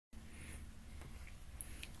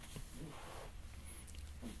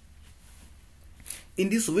In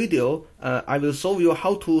this video, I will show you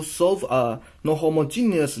how to solve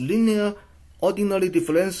non-homogeneous linear ordinary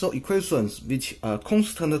differential equations with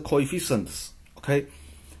constant coefficients. Okay,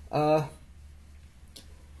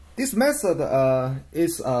 this method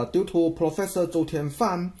is due to Professor Zhou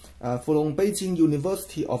Tianfan from Beijing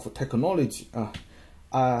University of Technology.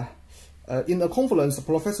 In a conference,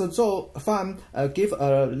 Professor Zhou Fan gave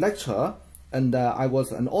a lecture, and I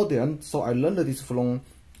was an audience, so I learned this from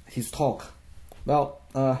his talk. Well,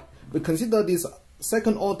 we consider this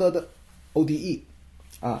second-ordered ODE,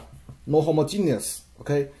 non-homogeneous.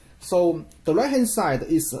 Okay, so the right-hand side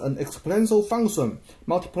is an exponential function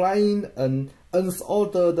multiplying an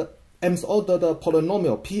nth-ordered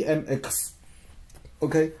polynomial Pmx.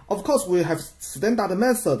 Okay, of course we have standard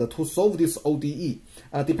method to solve this ODE,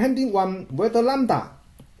 depending on whether lambda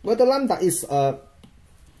is a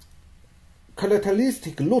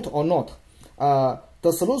characteristic root or not.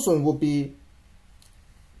 The solution would be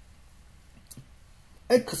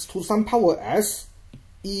x to some power s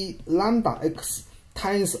e lambda x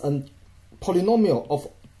times a polynomial of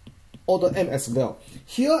order m as well.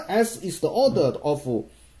 Here s is the order of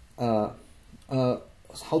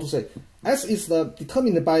S is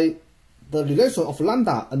determined by the relation of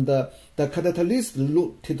lambda and the characteristic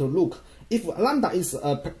root. If lambda is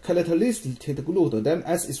a characteristic root, then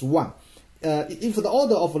S is 1. If the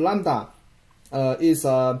order of lambda is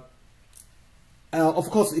of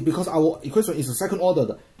course, because our equation is second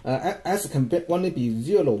ordered, S can only be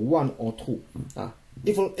 0, 1, or 2.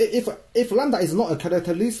 If lambda is not a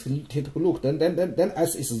characteristic root, then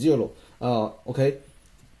S is 0. Okay,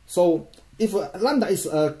 so if lambda is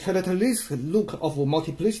a characteristic root of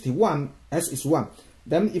multiplicity 1, S is 1.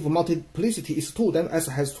 Then if multiplicity is 2, then S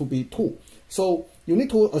has to be 2. So you need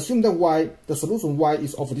to assume that y, the solution y,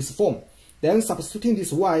 is of this form. Then substituting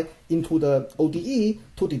this y into the ODE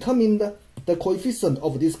to determine the coefficient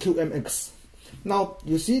of this Qmx. Now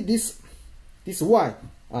you see this y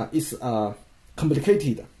is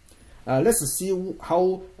complicated. Let's see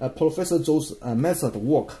how Professor Zhou's method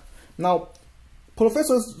work. Now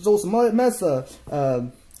Professor Zhou's method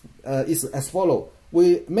is as follows.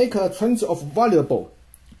 We make a change of variable,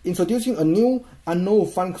 introducing a new unknown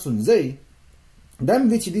function z, then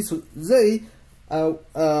which this z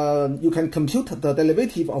you can compute the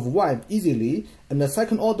derivative of y easily, and the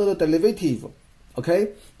second order derivative. Okay,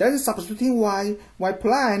 then substituting y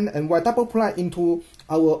prime and y double prime into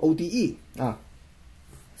our ODE.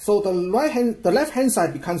 So the left hand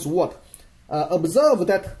side becomes what? Observe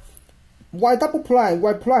that y double prime,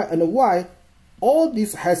 and y, all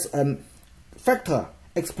this has a factor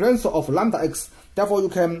exponential of lambda x. Therefore, you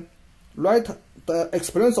can write the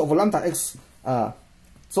exponential of lambda x.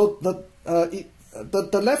 So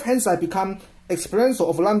the left hand side become exponential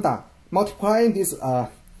of lambda multiplying this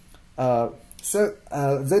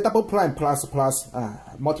z double prime plus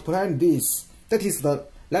multiplying this. That is the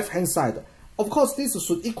left hand side. Of course, this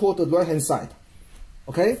should equal the right hand side.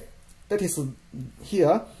 Okay, that is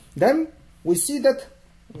here. Then we see that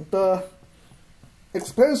the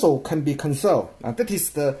exponential can be cancelled. That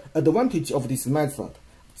is the advantage of this method.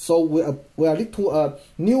 So we are lead to a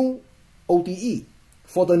new ODE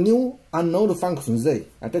for the new unknown function z.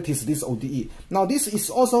 That is this ODE. Now this is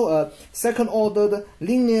also a second ordered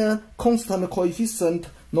linear constant coefficient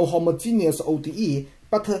non-homogeneous ODE,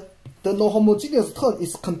 but the non-homogeneous term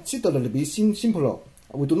is considerably simpler.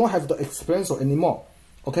 We do not have the exponential anymore.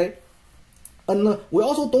 Okay, and we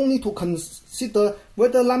also don't need to consider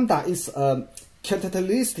whether lambda is a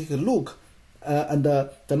characteristic root and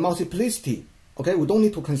the multiplicity. Okay, we don't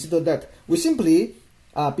need to consider that. We simply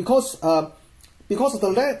because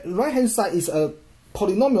the right hand side is a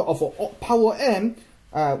polynomial of power m,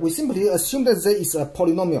 we simply assume that z is a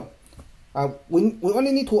polynomial. We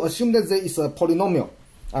only need to assume that z is a polynomial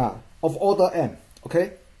of order m.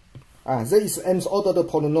 Okay, z is nth ordered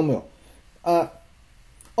polynomial.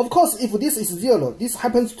 Of course, if this is 0, this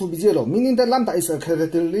happens to be 0, meaning that lambda is a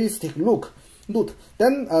characteristic root,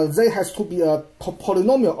 then z has to be a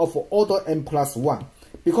polynomial of order m plus 1.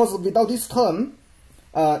 Because without this term,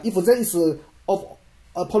 if z is of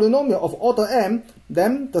a polynomial of order m,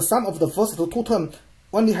 then the sum of the first two terms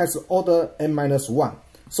only has order m minus 1.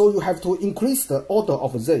 So you have to increase the order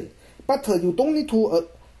of z. But you don't need to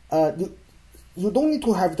you don't need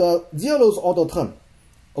to have the zeroth order term.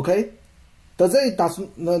 Okay, the z does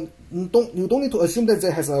you don't need to assume that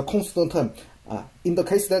z has a constant term. In the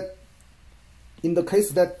case that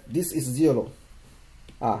this is 0,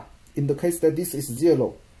 in the case that this is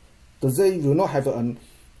 0, the z will not have an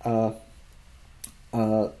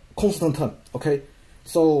constant term. Okay,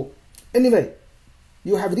 so anyway,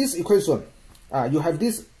 you have this equation, you have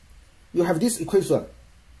this you have this equation,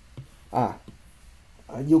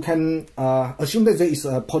 you can assume that there is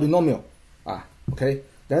a polynomial. Okay,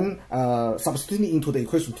 then substituting into the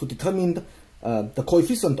equation to determine the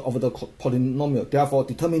coefficient of the polynomial, therefore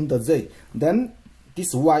determine the z. Then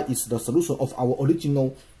this y is the solution of our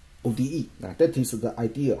original ODE. That is the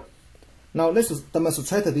idea. Now let's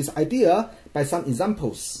demonstrate this idea by some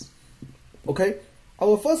examples. Okay,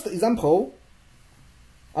 our first example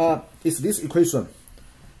is this equation.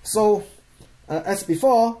 So as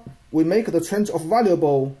before, we make the change of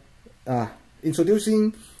variable,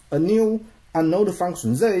 introducing a new unknown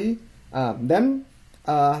function z. Then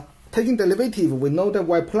taking derivative, we know that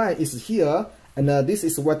y prime is here, and this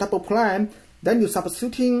is y double prime. Then you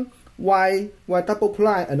substituting y double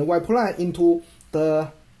prime and y prime into the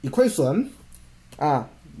equation.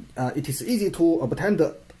 It is easy to obtain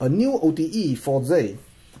a new ODE for z.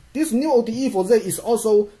 This new ODE for z is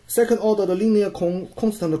also second order linear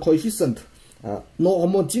constant coefficient,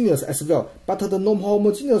 non-homogeneous as well. But the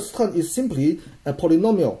non-homogeneous term is simply a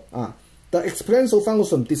polynomial. The exponential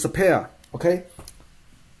function disappear. Okay,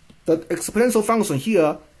 the exponential function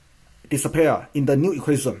here disappear in the new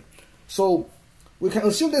equation. So we can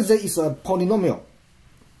assume that z is a polynomial.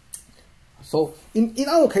 So in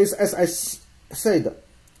our case, as I said,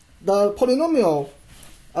 the polynomial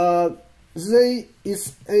z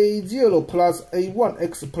is a0 plus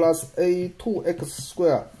a1x plus a2x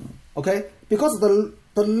squared. Okay, because the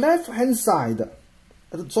left hand side,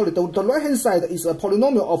 the right hand side is a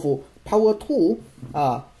polynomial of power 2.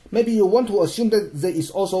 Maybe you want to assume that z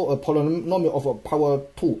is also a polynomial of power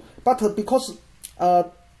 2. But because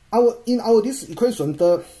in our this equation,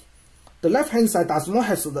 the left hand side does not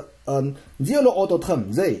have the zero order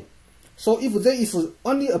term z. So if z is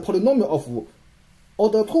only a polynomial of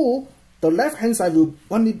order 2, the left hand side will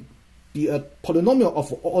only be a polynomial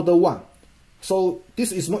of order 1. So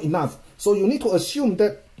this is not enough. So you need to assume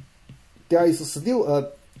that there is still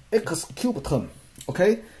a x cubed term.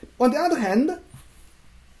 Okay. On the other hand,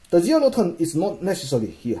 the zero term is not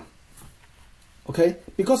necessary here. Okay,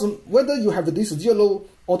 because whether you have this zero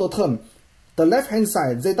order term, the left hand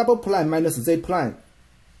side z double prime minus z prime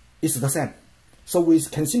is the same. So we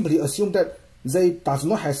can simply assume that z does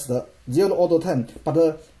not have the zero order term, but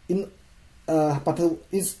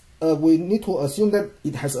we need to assume that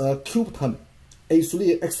it has a cube term,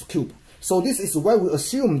 a3x cubed. So this is why we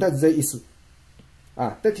assume that z is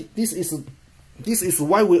this is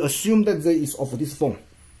why we assume that z is of this form.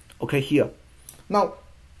 Okay, here. Now,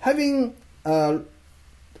 having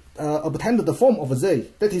obtained the form of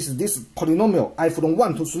z, that is this polynomial I from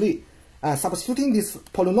 1 to 3, substituting this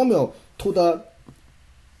polynomial to the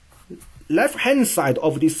left hand side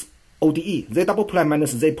of this ODE, z double prime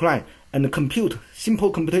minus z prime, and compute,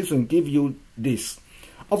 simple computation give you this.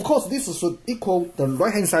 Of course, this should equal the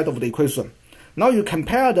right hand side of the equation. Now you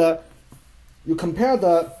compare the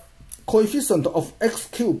coefficient of x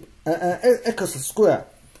cubed, x squared,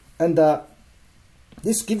 and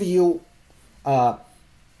this gives you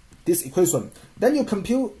this equation. Then you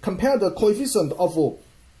compare the coefficient of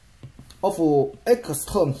x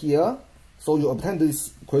term here, so you obtain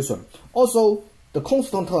this equation. Also the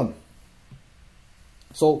constant term.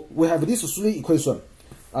 So we have these three equations.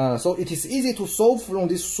 So it is easy to solve from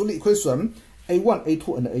these three equations, a1,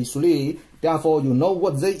 a2, and a3. Therefore, you know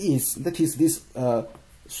what z is. That is this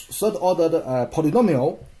third ordered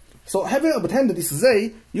polynomial. So having obtained this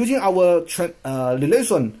z, using our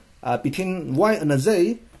relation between y and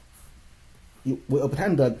z, we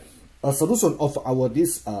obtain a solution of our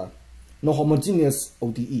this non-homogeneous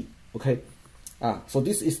ODE. Okay, so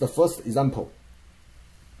this is the first example.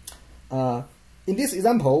 In this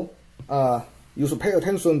example, you should pay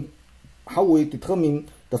attention how we determine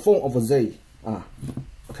the form of z.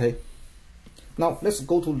 Okay. Now let's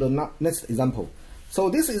go to the next example. So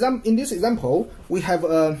in this example, we have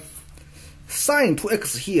sine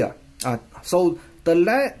 2x here. So the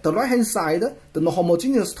right hand side, the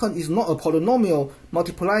non-homogeneous term is not a polynomial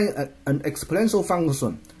multiplying an exponential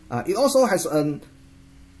function. It also has an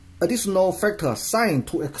additional factor sine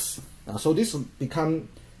 2x. So this become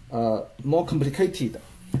more complicated.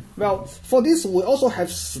 Well, for this we also have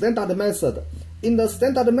standard method. In the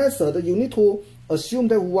standard method, you need to assume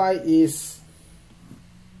that y is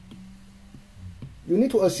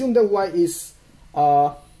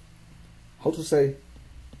how to say,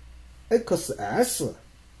 xs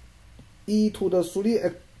e to the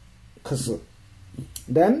 3x,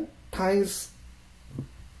 then times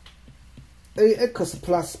ax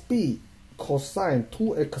plus b cosine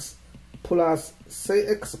 2x plus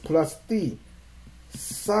cx plus d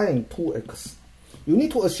sine 2x. You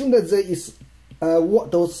need to assume that z is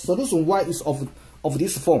what the solution y is of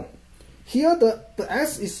this form. here the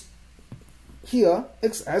s is here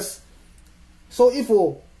xs. So if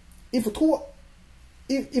 3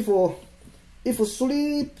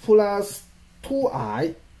 plus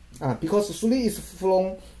 2i, because 3 is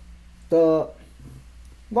from the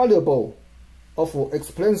variable of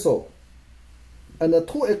exponential, and the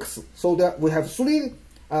 2x, so that we have 3,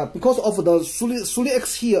 because of the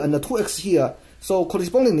 3x here and the 2x here, so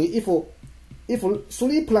correspondingly, if 3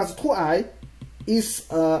 plus 2i is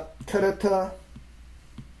a characteristic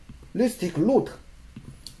root,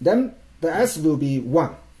 then the s will be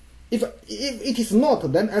 1. If it is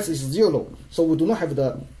not, then s is 0. So we do not have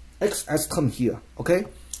the xs term here. Okay.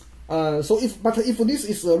 So if this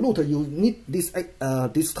is a root, you need this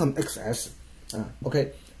term xs.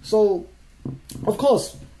 Okay. So of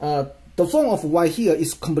course, the form of y here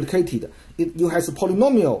is complicated. You have a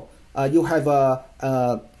polynomial. You have a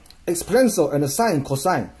exponential and a sine,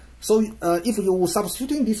 cosine. So if you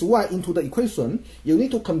substituting this y into the equation, you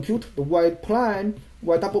need to compute the y prime,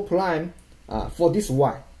 y double prime for this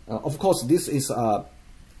y. Of course, this is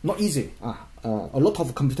not easy. A lot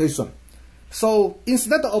of computation. So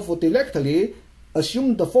instead of directly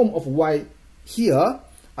assume the form of y here,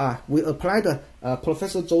 we apply the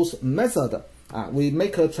Professor Zhou's method. We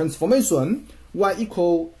make a transformation y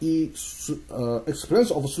equal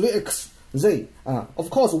exponential of 3x z. Of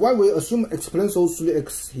course, why we assume exponential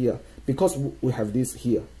 3x here? Because we have this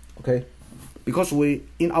here. Okay. Because we,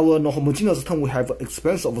 in our non-homogeneous term, we have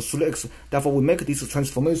exponential of 3x, therefore we make this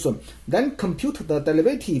transformation. Then compute the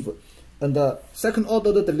derivative and the second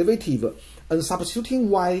order derivative, and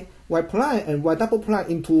substituting y prime and y double prime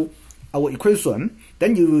into our equation,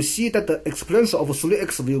 then you will see that the exponential of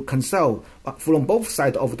 3x will cancel from both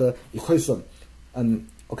sides of the equation.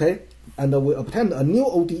 Okay, and we obtain a new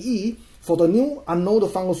ODE for the new unknown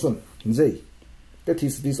function z. That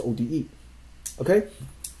is this ODE. Okay.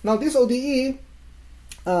 Now this ODE,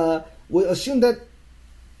 we assume that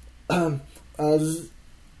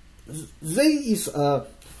z is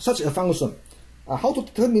such a function. How to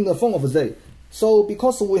determine the form of z? So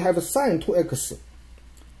because we have sine 2x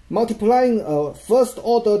multiplying first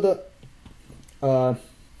order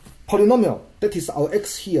polynomial, that is our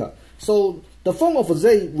x here. So the form of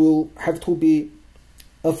z will have to be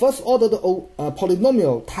a first order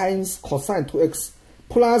polynomial times cosine 2x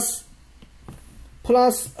plus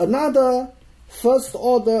another first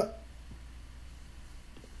order,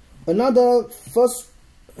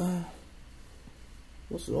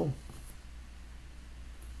 what's wrong?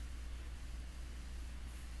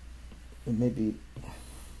 Maybe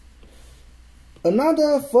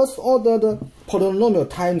another first order polynomial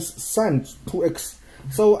times sine 2x.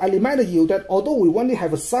 So I remind you that although we only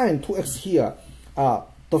have a sine 2x here,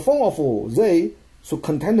 the form of z should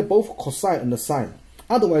contain both cosine and sine.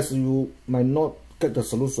 Otherwise, you might not get the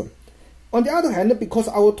solution. On the other hand, because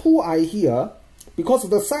our 2i here, because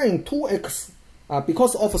the sine 2x,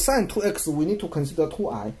 because of sine 2x, we need to consider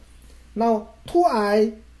 2i. Now,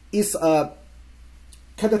 2i is a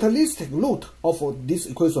characteristic root of this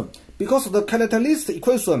equation. Because the characteristic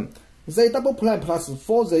equation, z double prime plus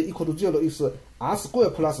 4z equal to 0 is r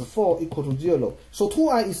squared plus 4 equal to 0. So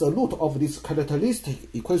 2i is a root of this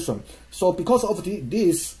characteristic equation. So because of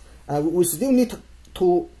this, we still need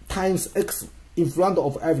to times x in front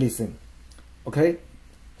of everything. Okay,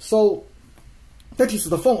 so that is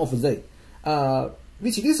the form of z.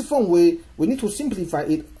 Which this form we need to simplify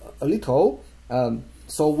it a little.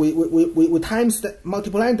 So we times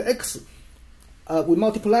multiplying the x. We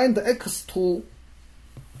multiply the x to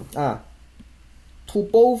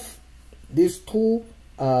both these two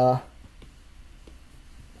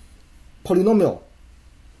polynomial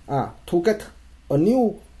to get a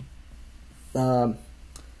new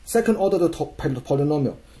second order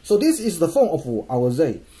polynomial. So this is the form of our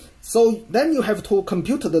z. So then you have to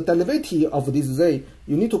compute the derivative of this z.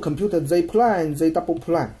 You need to compute z prime, z double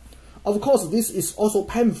prime. Of course, this is also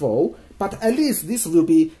painful, but at least this will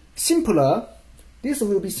be simpler. This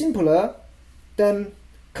will be simpler than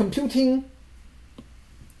computing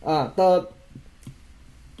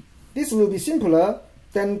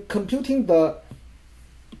the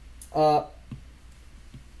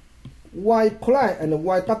y prime and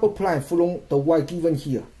y double prime from the y given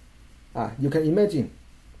here. You can imagine.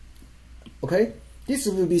 Okay, this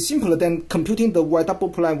will be simpler than computing the y double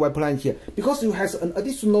prime, y prime here, because you have an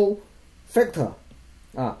additional factor,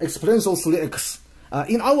 exponential 3x.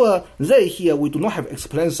 In our z here, we do not have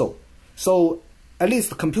exponential. So at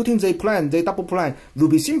least computing z prime, z double prime will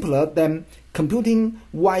be simpler than computing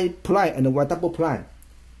y prime and y double prime.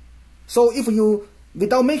 So if you,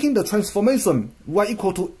 without making the transformation y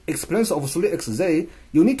equal to exponential of 3xz,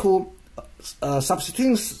 you need to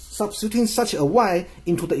substituting such a y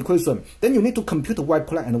into the equation, then you need to compute y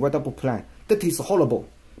prime and y double prime. That is horrible.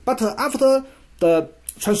 But after the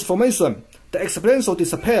transformation, the exponential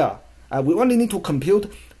disappear. We only need to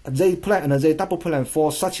compute z prime and z double prime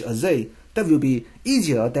for such a z. That will be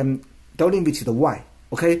easier than dealing with the y.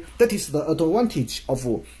 Okay, that is the advantage of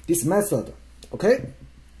this method. Okay,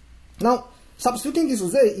 now substituting this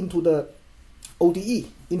z into the ODE,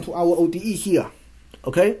 into our ODE here.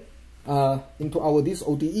 Okay, into our this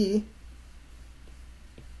ODE.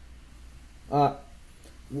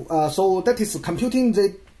 So that is computing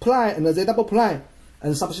z prime and z double prime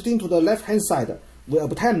and substituting to the left hand side. We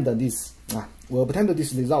obtain this. We obtain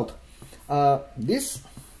this result. This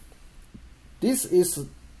is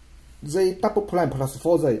z double prime plus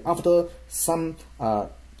 4z after some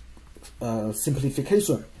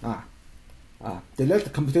simplification.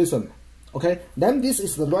 Direct computation. Okay. Then this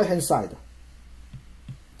is the right hand side.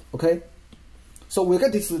 Okay. So we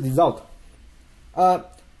get this result.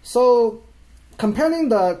 So comparing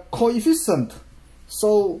the coefficient.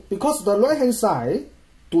 So because the right hand side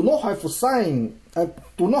do not have cosine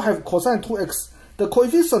 2x, the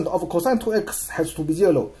coefficient of cosine 2x has to be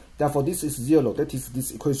 0. Therefore, this is 0. That is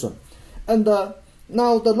this equation. And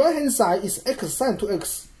now the right hand side is x sine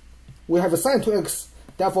 2x. We have a sine 2x.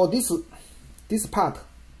 Therefore, this part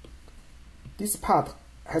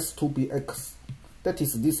has to be x. That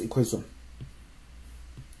is this equation.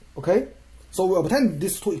 Okay. So we obtain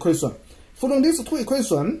these two equations. From these two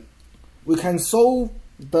equations, we can solve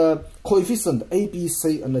the coefficient a, b,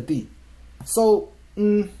 c, and d. So,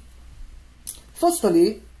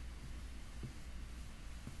 firstly,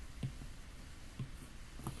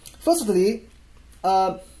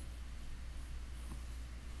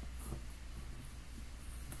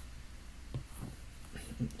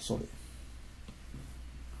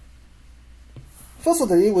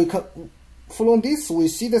 we can, from this we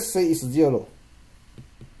see that c is 0.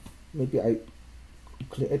 Maybe I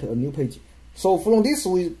create a new page. So from this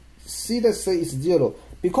we see that c is 0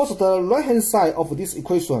 because the right hand side of this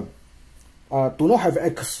equation do not have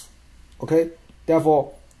x. Okay,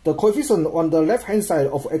 therefore the coefficient on the left hand side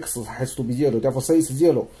of x has to be 0. Therefore c is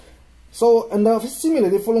 0. So and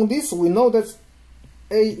similarly from this we know that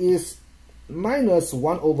a is minus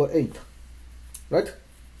 1 over 8, right?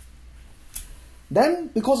 Then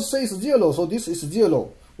because c is 0, so this is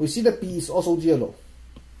 0. We see that b is also 0.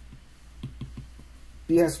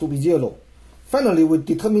 B has to be 0. Finally, we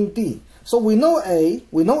determine D. So we know A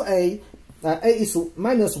is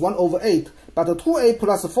minus 1 over 8, but 2A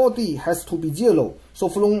plus 4D has to be 0. So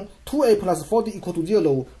from 2A plus 4D equal to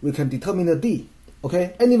 0, we can determine the D.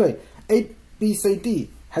 Okay, anyway, A, B, C, D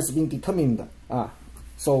has been determined.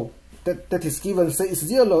 So that is given C is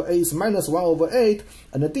 0, A is minus 1 over 8,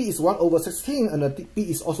 and D is 1 over 16, and B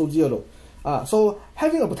is also 0. So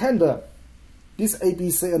having obtained this A, B,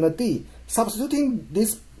 C, and D, substituting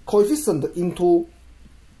this coefficient into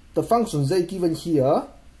the function z given here,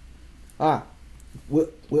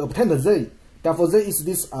 we obtain the z. Therefore, z is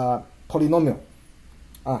this polynomial.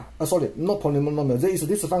 Sorry, not polynomial. Z is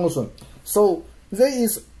this function. So z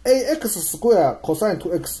is ax squared cosine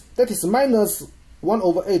 2x. That is minus 1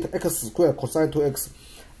 over 8 x squared cosine 2x.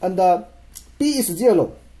 And b is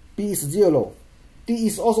 0. B is 0. D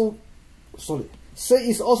is also, sorry, c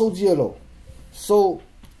is also 0. So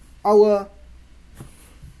our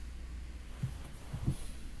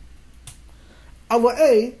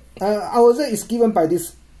z is given by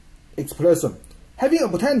this expression. Having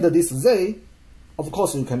obtained this z, of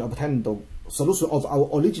course you can obtain the solution of our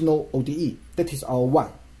original ODE. That is our y.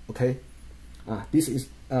 Okay, that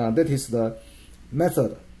is the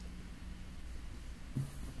method.